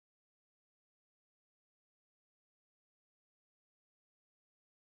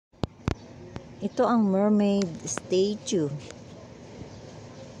Ito ang mermaid statue.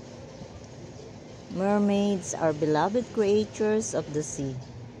 Mermaids are beloved creatures of the sea,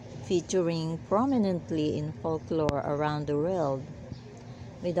 featuring prominently in folklore around the world,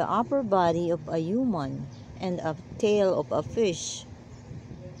 with the upper body of a human and a tail of a fish.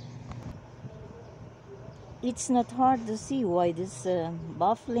 It's not hard to see why these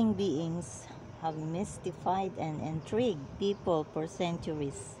baffling beings have mystified and intrigued people for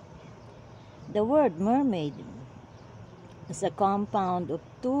centuries. The word mermaid is a compound of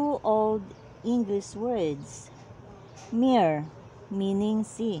two old English words, mere, meaning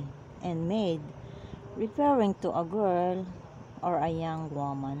sea, and maid, referring to a girl or a young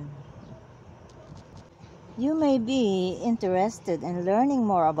woman. You may be interested in learning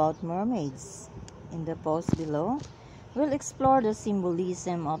more about mermaids. In the post below, we'll explore the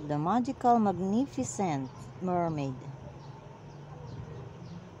symbolism of the magical, magnificent mermaid.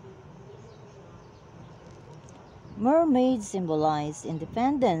 Mermaids symbolize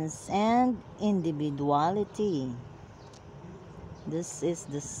independence and individuality. This is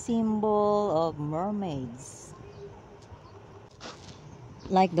the symbol of mermaids.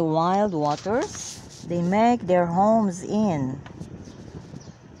 Like the wild waters they make their homes in,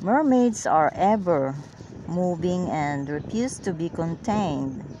 mermaids are ever moving and refuse to be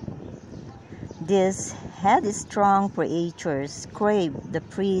contained. These headstrong creatures crave the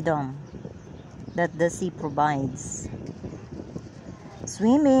freedom that the sea provides,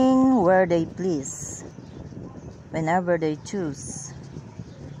 swimming where they please, whenever they choose.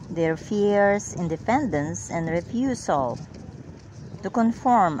 Their fierce independence and refusal to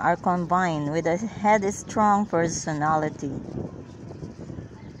conform are combined with a headstrong personality.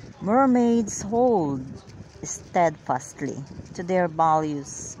 Mermaids hold steadfastly to their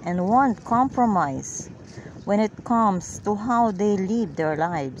values and won't compromise when it comes to how they live their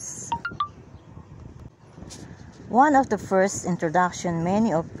lives. One of the first introduction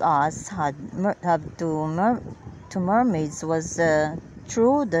many of us had to mermaids was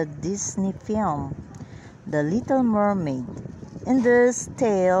through the Disney film, The Little Mermaid. In this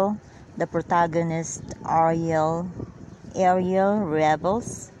tale, the protagonist Ariel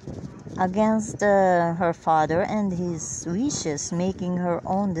rebels against her father and his wishes, making her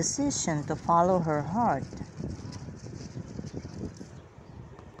own decision to follow her heart.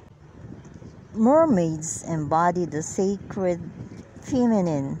 Mermaids embody the sacred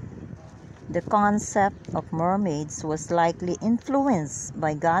feminine. The concept of mermaids was likely influenced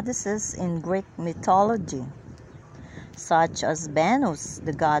by goddesses in Greek mythology, such as Venus,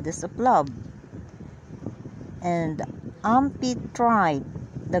 the goddess of love, and Amphitrite,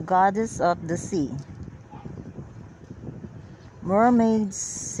 the goddess of the sea. Mermaids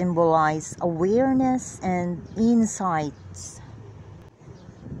symbolize awareness and insights.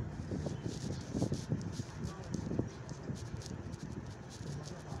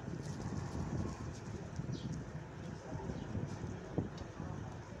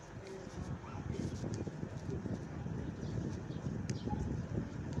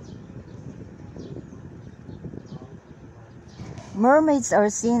 Mermaids are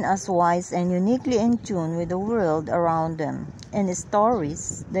seen as wise and uniquely in tune with the world around them. In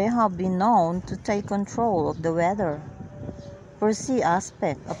stories, they have been known to take control of the weather, foresee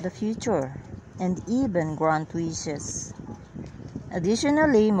aspects of the future, and even grant wishes.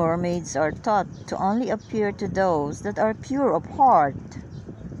 Additionally, mermaids are thought to only appear to those that are pure of heart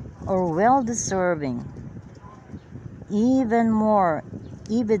or well-deserving. Even more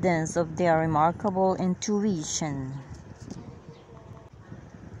evidence of their remarkable intuition.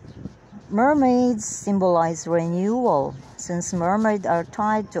 Mermaids symbolize renewal. Since mermaids are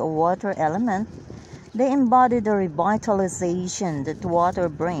tied to a water element, they embody the revitalization that water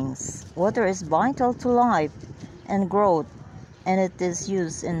brings. Water is vital to life and growth, and it is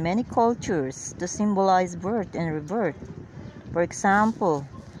used in many cultures to symbolize birth and rebirth. For example,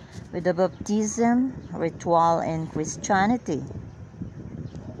 with the baptism ritual in Christianity.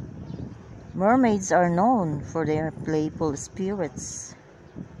 Mermaids are known for their playful spirits.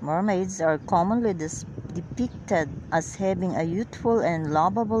 Mermaids are commonly depicted as having a youthful and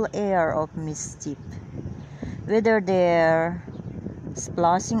lovable air of mischief, whether they're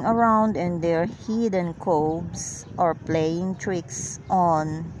splashing around in their hidden coves or playing tricks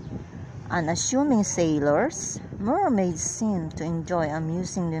on unassuming sailors. Mermaids seem to enjoy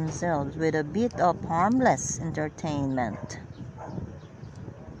amusing themselves with a bit of harmless entertainment.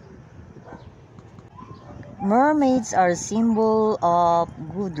 Mermaids are a symbol of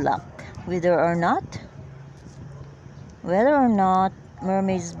good luck. Whether or not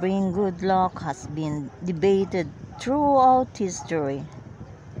mermaids bring good luck has been debated throughout history.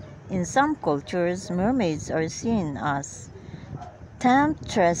 In some cultures, mermaids are seen as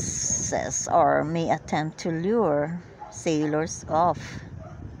temptresses or may attempt to lure sailors off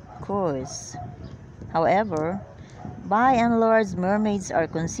course. However, by and large, mermaids are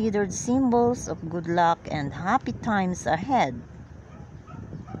considered symbols of good luck and happy times ahead.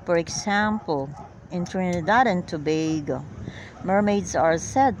 For example, in Trinidad and Tobago, mermaids are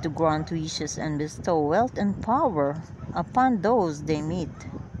said to grant wishes and bestow wealth and power upon those they meet.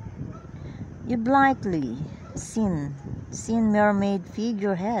 You've likely seen mermaid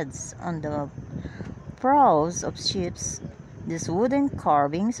figureheads on the prows of ships. These wooden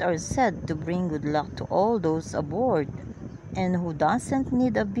carvings are said to bring good luck to all those aboard, and who doesn't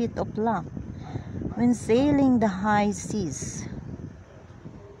need a bit of luck when sailing the high seas.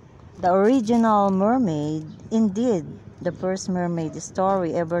 The original mermaid, indeed, the first mermaid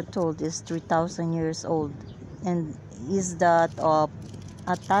story ever told, is 3,000 years old and is that of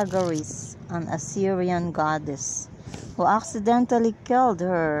Atagaris, an Assyrian goddess, who accidentally killed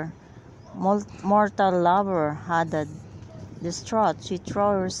her mortal lover Hadad. Distraught, she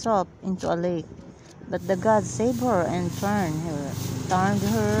threw herself into a lake, but the gods saved her and turned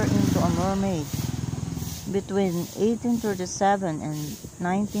her into a mermaid. Between 1837 and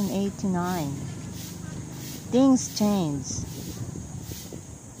 1989, things changed.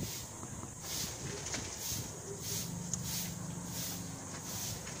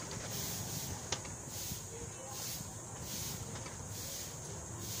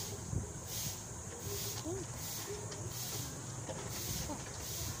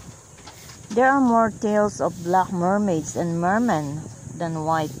 There are more tales of black mermaids and mermen than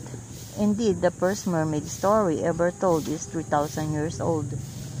white. Indeed, the first mermaid story ever told is 3,000 years old,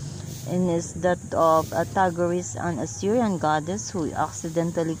 and is that of Atagaris, an Assyrian goddess who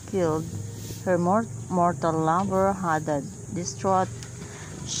accidentally killed her mortal lover Hadad. Distraught,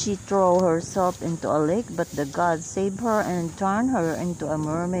 she threw herself into a lake, but the gods saved her and turned her into a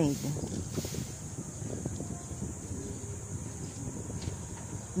mermaid.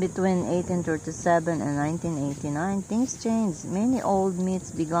 Between 1837 and 1989, things changed. Many old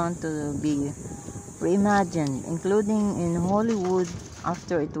myths began to be reimagined, including in Hollywood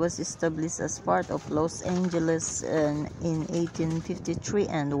after it was established as part of Los Angeles in 1853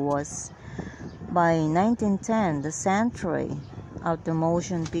 and was, by 1910, the century of the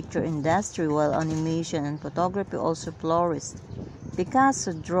motion picture industry, while animation and photography also flourished.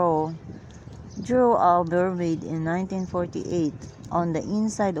 Picasso drew a mermaid in 1948 on the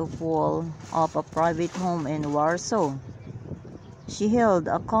inside of wall of a private home in Warsaw. She held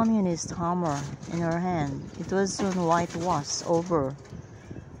a communist hammer in her hand. It was soon whitewashed over,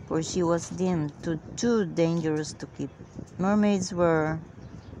 for she was deemed too dangerous to keep. Mermaids were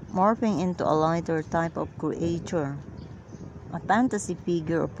morphing into a lighter type of creature, a fantasy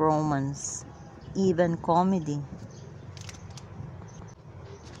figure of romance, even comedy.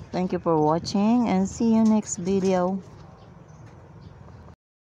 Thank you for watching and see you next video.